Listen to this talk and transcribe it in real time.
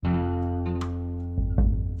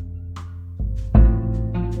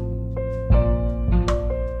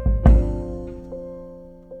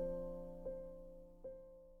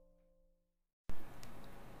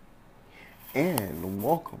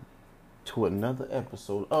to another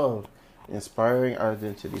episode of Inspiring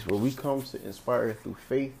Identities, where we come to inspire through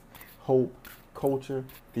faith, hope, culture,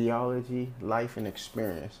 theology, life, and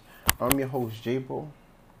experience. I'm your host, J-Bo.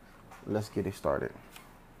 Let's get it started.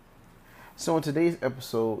 So in today's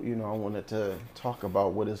episode, I wanted to talk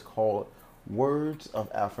about what is called words of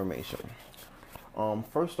affirmation.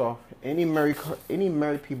 First off, any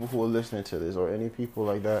married people who are listening to this, or any people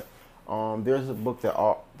like that, there's a book that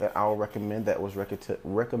I'll recommend that was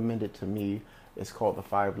recommended to me. It's called The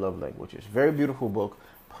 5 Love Languages. Very beautiful book.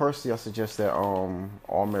 Personally, I suggest that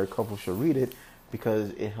all married couples should read it because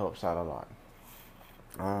it helps out a lot.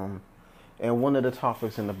 And one of the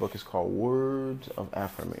topics in the book is called words of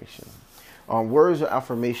affirmation. Words of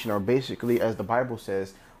affirmation are basically, as the Bible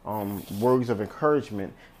says, words of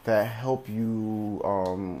encouragement that help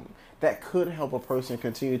you, that could help a person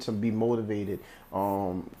continue to be motivated.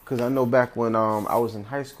 Because I know back when I was in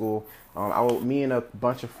high school, me and a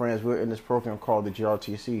bunch of friends, we were in this program called the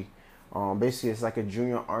GRTC. Basically, it's like a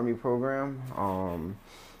junior army program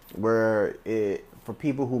where for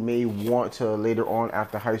people who may want to later on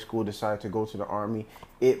after high school decide to go to the army,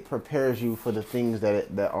 it prepares you for the things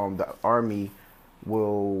that the army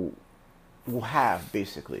will have,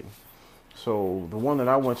 basically. So the one that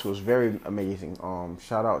I went to was very amazing.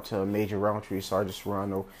 Shout out to Major Roundtree, Sergeant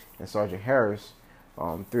Serrano, and Sergeant Harris,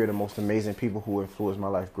 3 of the most amazing people who influenced my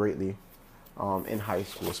life greatly, in high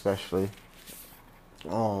school especially.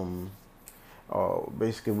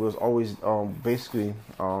 Basically, it was always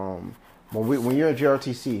when you're at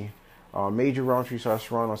JRTC, Major Roundtree, Sergeant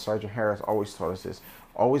Serrano, and Sergeant Harris always taught us this: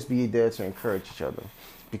 always be there to encourage each other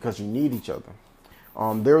because you need each other.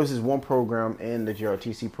 There was this one program in the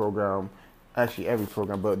JRTC program, actually every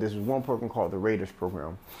program, but there's one program called the Raiders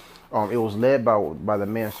program. It was led by the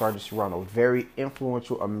man Sergeant Serrano, very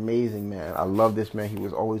influential, amazing man. I love this man. He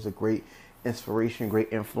was always a great inspiration,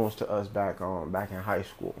 great influence to us back in high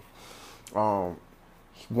school.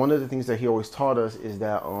 One of the things that he always taught us is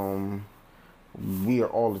that we are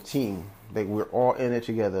all a team. Like, we're all in it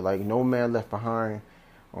together. Like, no man left behind.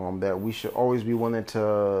 That we should always be willing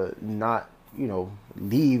to not,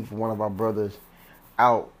 leave one of our brothers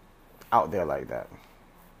out there like that.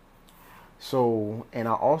 So, and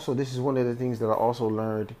this is one of the things that I also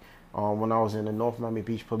learned when I was in the North Miami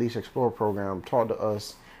Beach Police Explorer program, taught to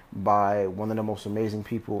us by one of the most amazing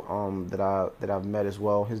people that I've met as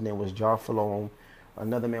well. His name was John Falone.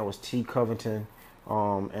 Another man was T. Covington,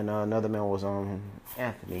 and another man was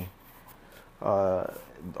Anthony.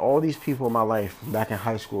 All these people in my life back in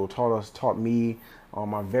high school taught me,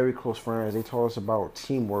 my very close friends. They taught us about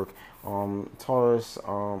teamwork, taught us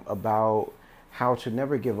about how to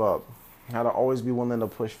never give up, how to always be willing to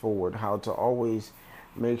push forward, how to always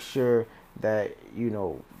make sure that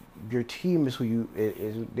your team is who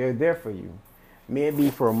they're there for you. May it be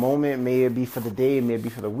for a moment, may it be for the day, may it be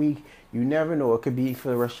for the week. You never know. It could be for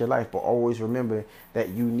the rest of your life. But always remember that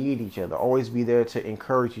you need each other. Always be there to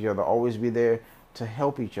encourage each other. Always be there to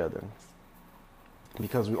help each other,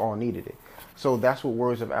 because we all needed it. So that's what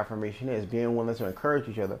words of affirmation is: being willing to encourage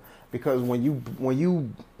each other. Because when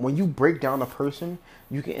you break down a person,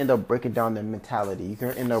 you can end up breaking down their mentality. You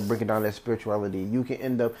can end up breaking down their spirituality. You can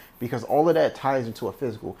end up, because all of that ties into a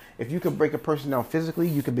physical. If you can break a person down physically,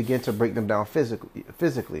 you can begin to break them down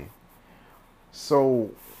physically.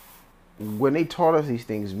 So when they taught us these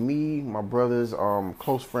things, me, my brothers,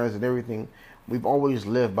 close friends, and everything, we've always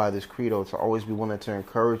lived by this credo to always be willing to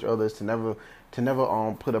encourage others, to never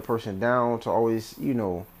put a person down, to always,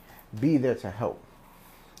 be there to help.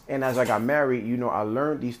 And as I got married, I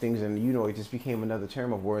learned these things, and, it just became another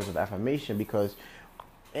term of words of affirmation, because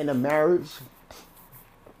in a marriage,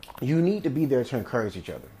 you need to be there to encourage each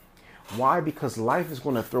other. Why? Because life is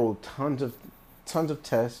going to throw tons of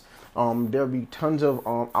tests. There'll be tons of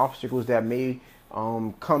obstacles that may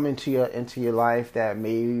come into your life that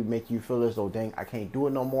may make you feel as though, dang, I can't do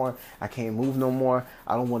it no more. I can't move no more.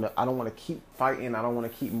 I don't want to keep fighting. I don't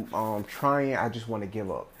want to keep trying. I just want to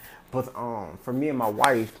give up. But for me and my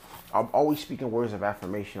wife, I'm always speaking words of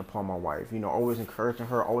affirmation upon my wife. Always encouraging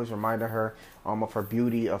her, always reminding her of her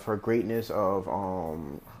beauty, of her greatness, of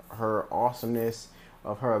her awesomeness,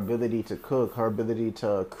 of her ability to cook, her ability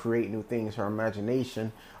to create new things, her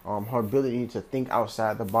imagination, her ability to think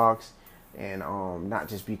outside the box, and not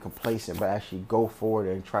just be complacent, but actually go forward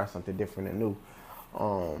and try something different and new.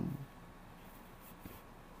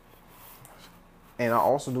 And I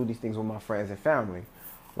also do these things with my friends and family.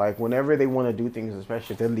 Like, whenever they want to do things,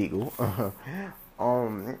 especially if they're legal,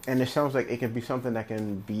 and it sounds like it can be something that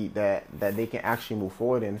can be that they can actually move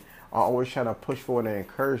forward in, I always try to push forward and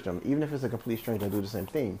encourage them, even if it's a complete stranger, to do the same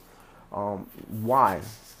thing. Why?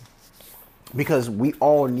 because we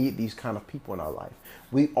all need these kind of people in our life.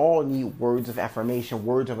 We all need words of affirmation,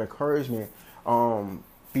 words of encouragement,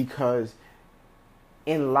 because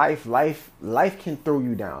in life can throw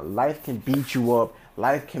you down. Life can beat you up.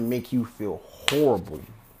 Life can make you feel horrible.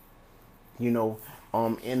 You know,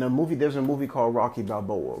 in a movie, there's a movie called Rocky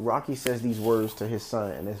Balboa. Rocky says these words to his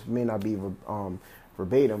son, and this may not be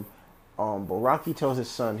verbatim, but Rocky tells his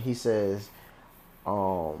son, he says,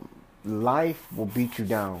 life will beat you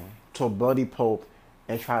down to a bloody pulp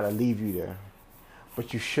and try to leave you there.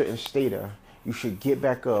 But you shouldn't stay there. You should get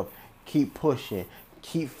back up, keep pushing,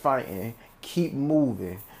 keep fighting, keep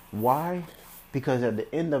moving. Why? Because at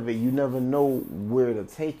the end of it, you never know where it'll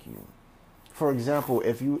take you. For example,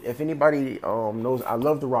 if anybody knows, I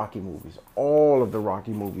love the Rocky movies, all of the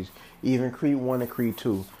Rocky movies, even Creed 1 and Creed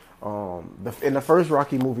 2. In the first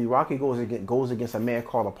Rocky movie, Rocky goes against a man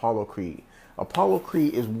called Apollo Creed. Apollo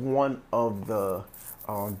Creed is one of the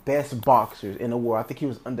best boxers in the world. I think he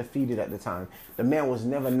was undefeated at the time. The man was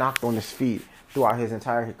never knocked on his feet throughout his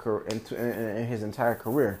entire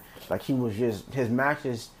career. Like, he was just, his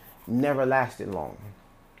matches never lasted long.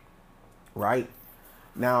 Right?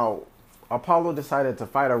 Now, Apollo decided to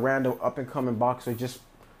fight a random up-and-coming boxer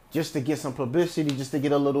just to get some publicity, just to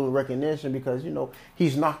get a little recognition, because, you know,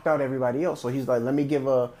 he's knocked out everybody else. So he's like, let me give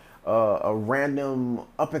a random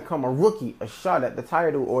up-and-coming rookie a shot at the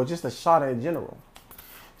title, or just a shot in general.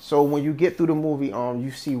 So when you get through the movie, you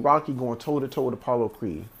see Rocky going toe-to-toe with Apollo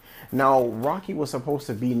Creed. Now, Rocky was supposed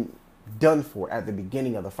to be done for at the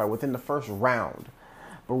beginning of the fight, within the first round.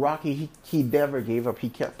 But Rocky, he never gave up. He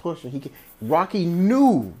kept pushing. Rocky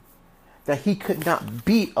knew that he could not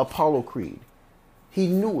beat Apollo Creed. He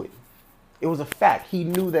knew it. It was a fact. He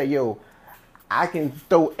knew that, yo, I can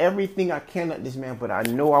throw everything I can at this man, but I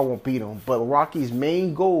know I won't beat him. But Rocky's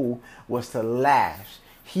main goal was to last.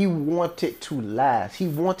 He wanted to last. He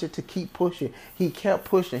wanted to keep pushing. He kept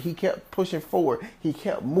pushing. He kept pushing forward. He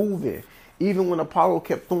kept moving. Even when Apollo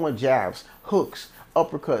kept throwing jabs, hooks,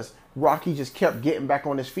 uppercuts, Rocky just kept getting back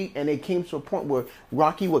on his feet. And it came to a point where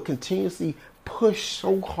Rocky would continuously push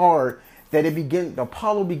so hard that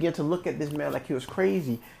Apollo began to look at this man like he was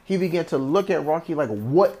crazy. He began to look at Rocky like,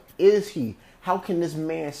 what is he? How can this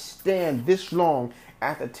man stand this long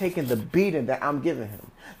after taking the beating that I'm giving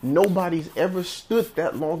him? Nobody's ever stood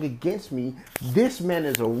that long against me. This man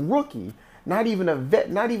is a rookie, not even a vet,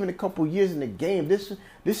 not even a couple years in the game. This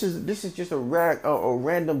is just a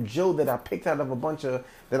random Joe that I picked out of a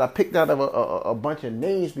bunch of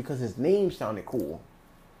names because his name sounded cool.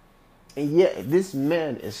 And yet this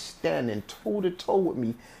man is standing toe-to-toe with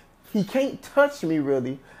me. He can't touch me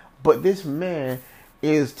really, but this man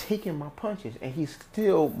is taking my punches and he's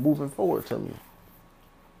still moving forward to me.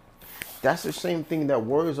 That's the same thing that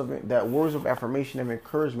words of affirmation and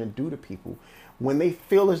encouragement do to people. When they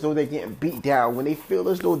feel as though they're getting beat down, when they feel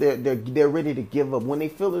as though they're ready to give up, when they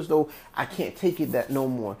feel as though I can't take it that no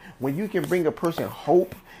more. When you can bring a person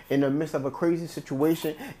hope in the midst of a crazy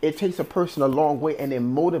situation, it takes a person a long way, and it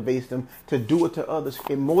motivates them to do it to others.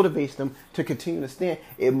 It motivates them to continue to stand.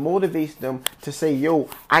 It motivates them to say, yo,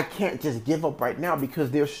 I can't just give up right now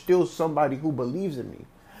because there's still somebody who believes in me.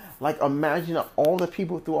 Like, imagine all the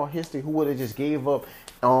people throughout history who would have just gave up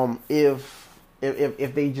if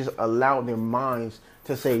they just allowed their minds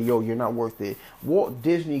to say, yo, you're not worth it. Walt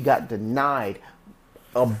Disney got denied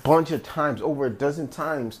a bunch of times, over a dozen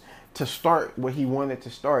times, to start what he wanted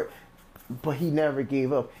to start. But he never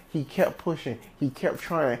gave up. He kept pushing. He kept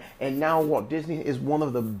trying. And now Walt Disney is one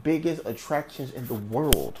of the biggest attractions in the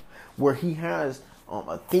world, where he has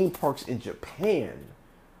theme parks in Japan.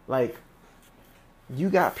 Like, you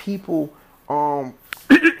got people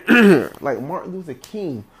like Martin Luther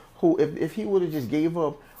King, who if he would have just gave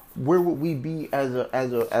up, where would we be as a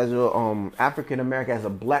African American, as a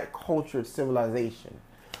black cultured civilization?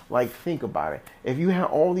 Like, think about it. If you had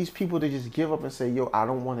all these people to just give up and say, yo, I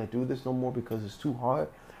don't want to do this no more because it's too hard,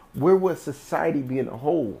 where would society be in a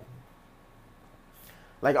whole?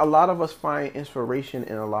 Like, a lot of us find inspiration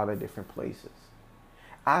in a lot of different places.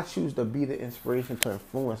 I choose to be the inspiration to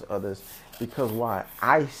influence others because why?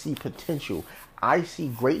 I see potential. I see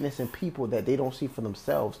greatness in people that they don't see for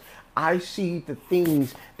themselves. I see the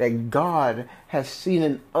things that God has seen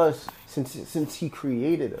in us since He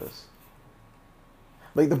created us.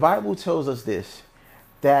 Like, the Bible tells us this,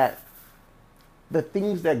 that the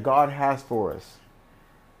things that God has for us,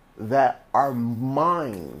 that our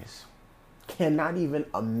minds cannot even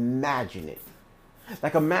imagine it.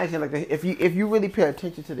 Like, imagine, like, if you really pay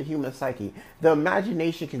attention to the human psyche, the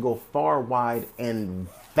imagination can go far, wide, and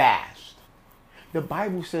vast. The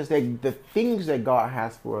Bible says that the things that God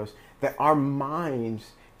has for us, that our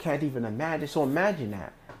minds can't even imagine. So imagine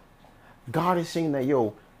that. God is saying that,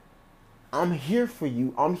 yo, I'm here for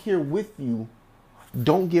you. I'm here with you.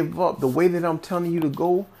 Don't give up. The way that I'm telling you to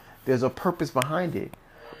go, there's a purpose behind it.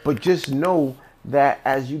 But just know that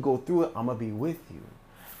as you go through it, I'm going to be with you.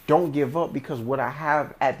 Don't give up, because what I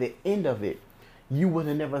have at the end of it, you would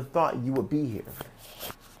have never thought you would be here.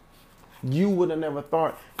 You would have never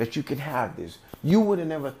thought that you could have this. You would have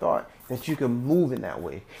never thought that you could move in that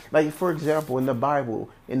way. Like, for example, in the Bible,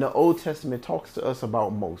 in the Old Testament, talks to us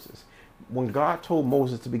about Moses. When God told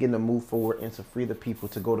Moses to begin to move forward and to free the people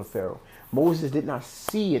to go to Pharaoh, Moses did not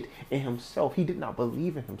see it in himself. He did not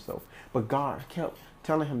believe in himself. But God kept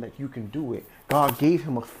telling him that you can do it. God gave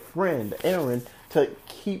him a friend, Aaron,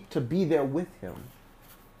 to be there with him.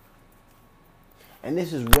 And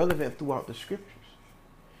this is relevant throughout the scriptures.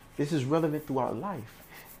 This is relevant throughout life.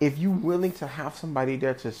 If you're willing to have somebody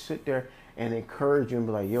there to sit there and encourage you and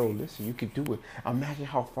be like, yo, listen, you can do it. Imagine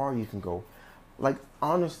how far you can go. Like,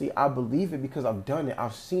 honestly, I believe it because I've done it.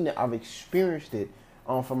 I've seen it. I've experienced it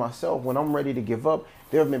for myself. When I'm ready to give up,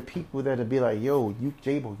 there have been people that will be like, yo,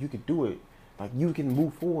 Jabo, you can do it. Like, you can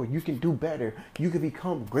move forward. You can do better. You can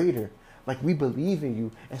become greater. Like, we believe in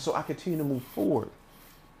you. And so I continue to move forward.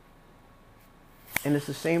 And it's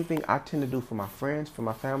the same thing I tend to do for my friends, for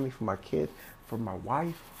my family, for my kids, for my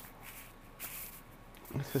wife.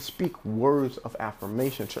 To speak words of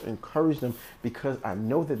affirmation, to encourage them, because I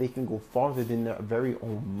know that they can go farther than their very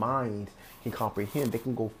own mind can comprehend. They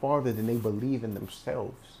can go farther than they believe in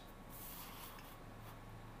themselves.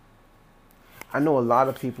 I know a lot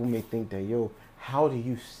of people may think that, yo, how do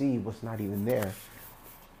you see what's not even there?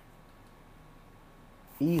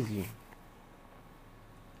 Easy.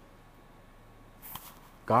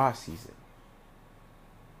 God sees it.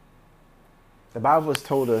 The Bible has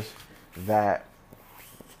told us that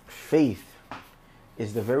faith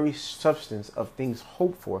is the very substance of things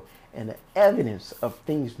hoped for and the evidence of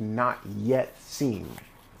things not yet seen.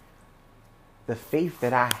 The faith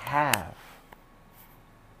that I have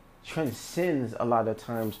transcends a lot of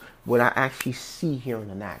times what I actually see here in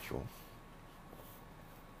the natural.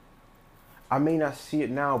 I may not see it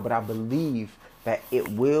now, but I believe that it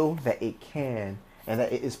will, that it can, and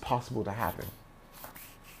that it is possible to happen.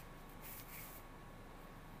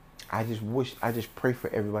 I just pray for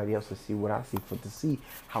everybody else to see what I see, to see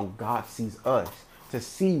how God sees us, to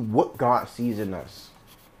see what God sees in us.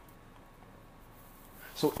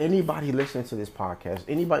 So anybody listening to this podcast,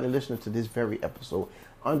 anybody listening to this very episode,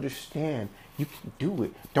 understand you can do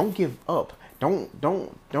it. Don't give up.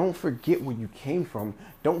 Don't forget where you came from.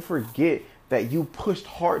 Don't forget that you pushed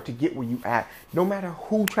hard to get where you at. No matter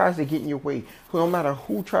who tries to get in your way, no matter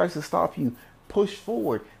who tries to stop you, push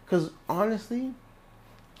forward. Because honestly,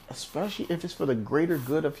 especially if it's for the greater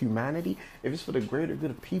good of humanity, if it's for the greater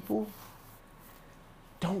good of people,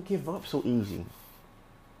 don't give up so easy.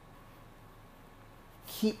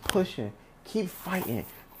 Keep pushing, keep fighting,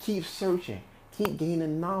 keep searching, keep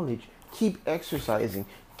gaining knowledge, keep exercising,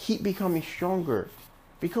 keep becoming stronger.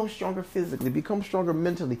 Become stronger physically, become stronger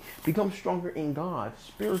mentally, become stronger in God,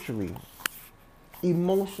 spiritually,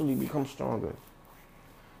 emotionally become stronger.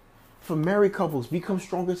 For married couples, become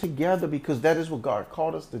stronger together, because that is what God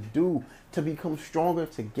called us to do, to become stronger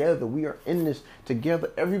together. We are in this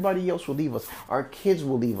together. Everybody else will leave us. Our kids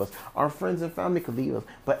will leave us. Our friends and family could leave us.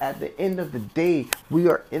 But at the end of the day, we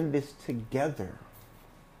are in this together.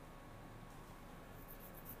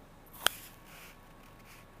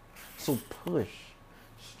 So push,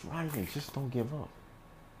 strive, and just don't give up.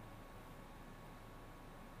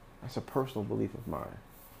 That's a personal belief of mine.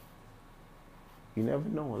 You never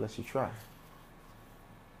know unless you try.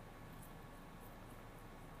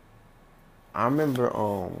 I remember,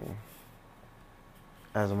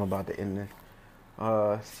 as I'm about to end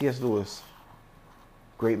this, C.S. Lewis,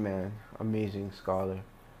 great man, amazing scholar.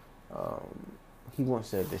 He once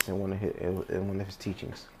said this in one of his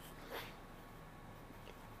teachings.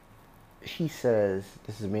 He says,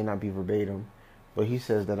 may not be verbatim, but he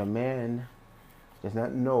says that a man does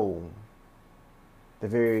not know the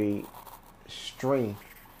very strength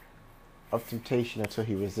of temptation until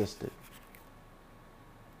he resists it.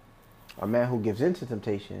 A man who gives into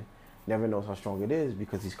temptation never knows how strong it is,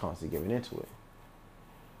 because he's constantly giving into it.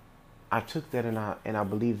 I took that and I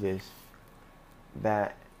believe this,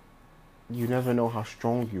 that you never know how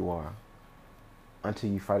strong you are until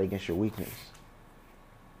you fight against your weakness.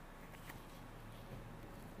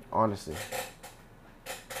 Honestly.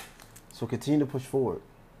 So continue to push forward.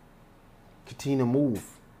 Continue to move.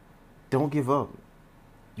 Don't give up.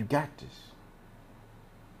 You got this.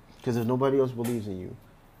 Because if nobody else believes in you,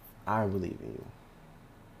 I believe in you.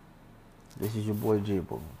 This is your boy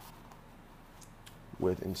Jabo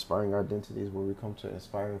with Inspiring Identities, where we come to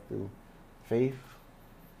inspire through faith,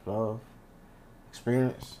 love,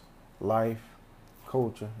 experience, life,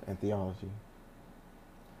 culture, and theology.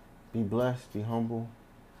 Be blessed, be humble,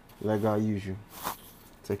 let God use you.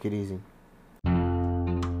 Take it easy.